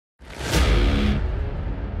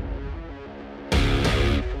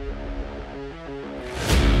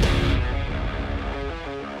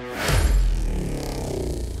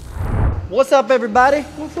What's up, everybody?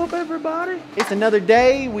 What's up, everybody? It's another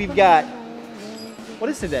day. We've got, what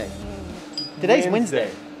is today? Today's Wednesday.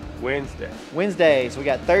 Wednesday. So we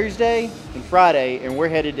got Thursday and Friday, and we're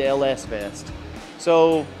headed to LS Fest.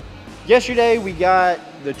 So yesterday we got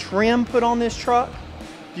the trim put on this truck.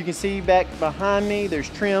 You can see back behind me, there's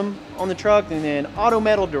trim on the truck, and then Auto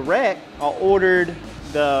Metal Direct, I ordered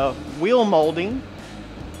the wheel molding,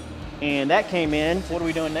 and that came in. What are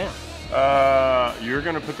we doing now? You're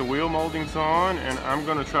gonna put the wheel moldings on, and I'm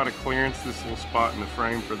gonna try to clearance this little spot in the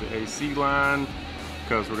frame for the AC line,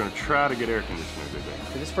 because we're gonna try to get air conditioning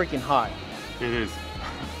today. It's freaking hot. It is.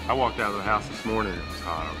 I walked out of the house this morning and it was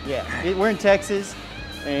hot. Yeah, we're in Texas,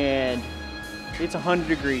 and it's 100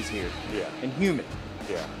 degrees here. Yeah. And humid.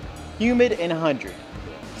 Yeah. Humid and 100. Yeah.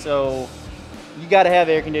 So you got to have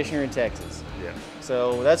air conditioner in Texas. Yeah.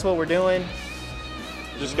 So that's what we're doing.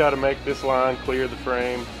 Just got to make this line clear the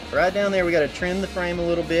frame. Right down there, we got to trim the frame a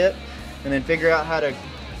little bit, and then figure out how to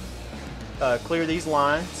clear these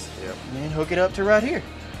lines. Yep. And then hook it up to right here.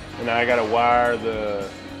 And I got to wire the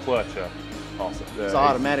clutch up. Also, it's an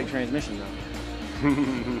automatic transmission though.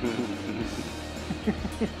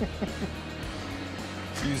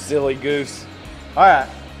 You silly goose. All right,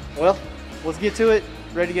 well, let's get to it.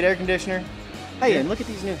 Ready to get air conditioner. Hey, and look at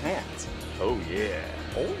these new hats. Oh yeah.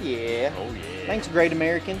 Oh yeah. Oh yeah. Thanks, Great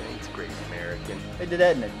American. Thanks, Great American. They did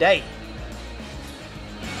that in a day.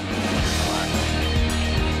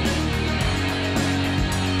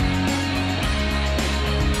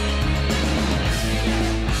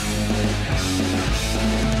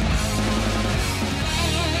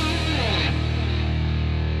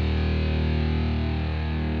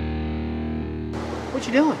 What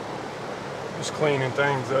you doing? Just cleaning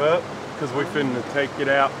things up because we finna take it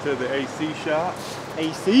out to the AC shop.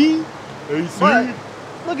 AC? AC? What?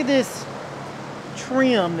 Look at this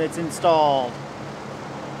trim that's installed.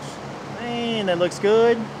 Man, that looks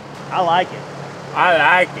good. I like it. I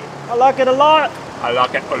like it. I like it a lot. I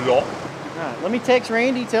like it a lot. All right, let me text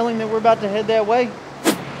Randy, tell him that we're about to head that way.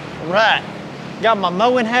 All right. Got my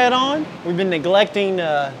mowing hat on. We've been neglecting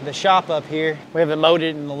the shop up here. We haven't mowed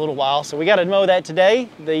it in a little while, so we got to mow that today.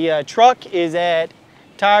 The truck is at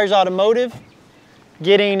Tires Automotive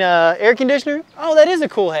getting air conditioner. Oh, that is a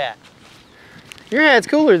cool hat. Your hat's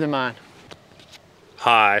cooler than mine.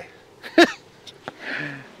 Hi.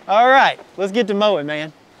 All right, let's get to mowing,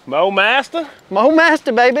 man. Mow master? Mow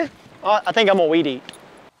master, baby. I think I'm gonna weed eat.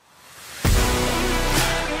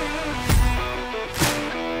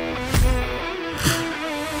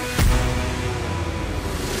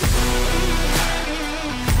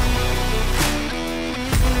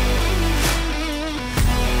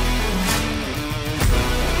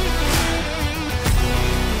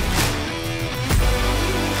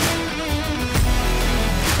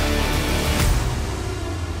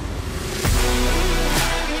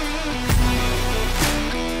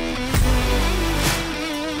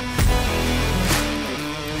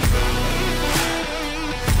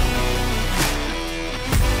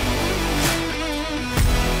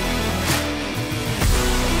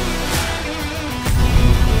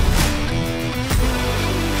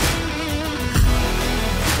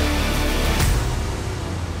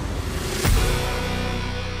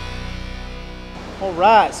 All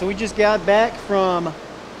right, so we just got back from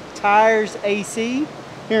Tires AC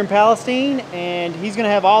here in Palestine, and he's gonna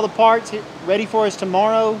have all the parts ready for us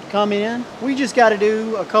tomorrow to come in. We just gotta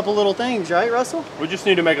do a couple little things, right, Russell? We just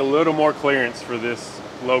need to make a little more clearance for this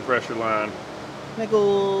low pressure line. Just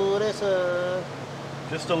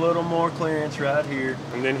a little more clearance right here.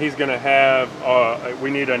 And then he's gonna have, we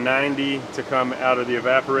need a 90 to come out of the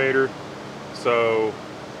evaporator, so,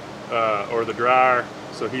 or the dryer.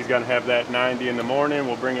 So he's gonna have that 90 in the morning.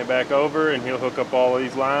 We'll bring it back over and he'll hook up all of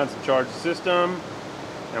these lines to charge the system,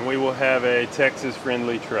 and we will have a Texas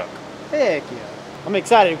friendly truck. Heck yeah. I'm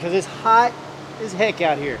excited because it's hot as heck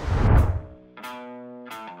out here.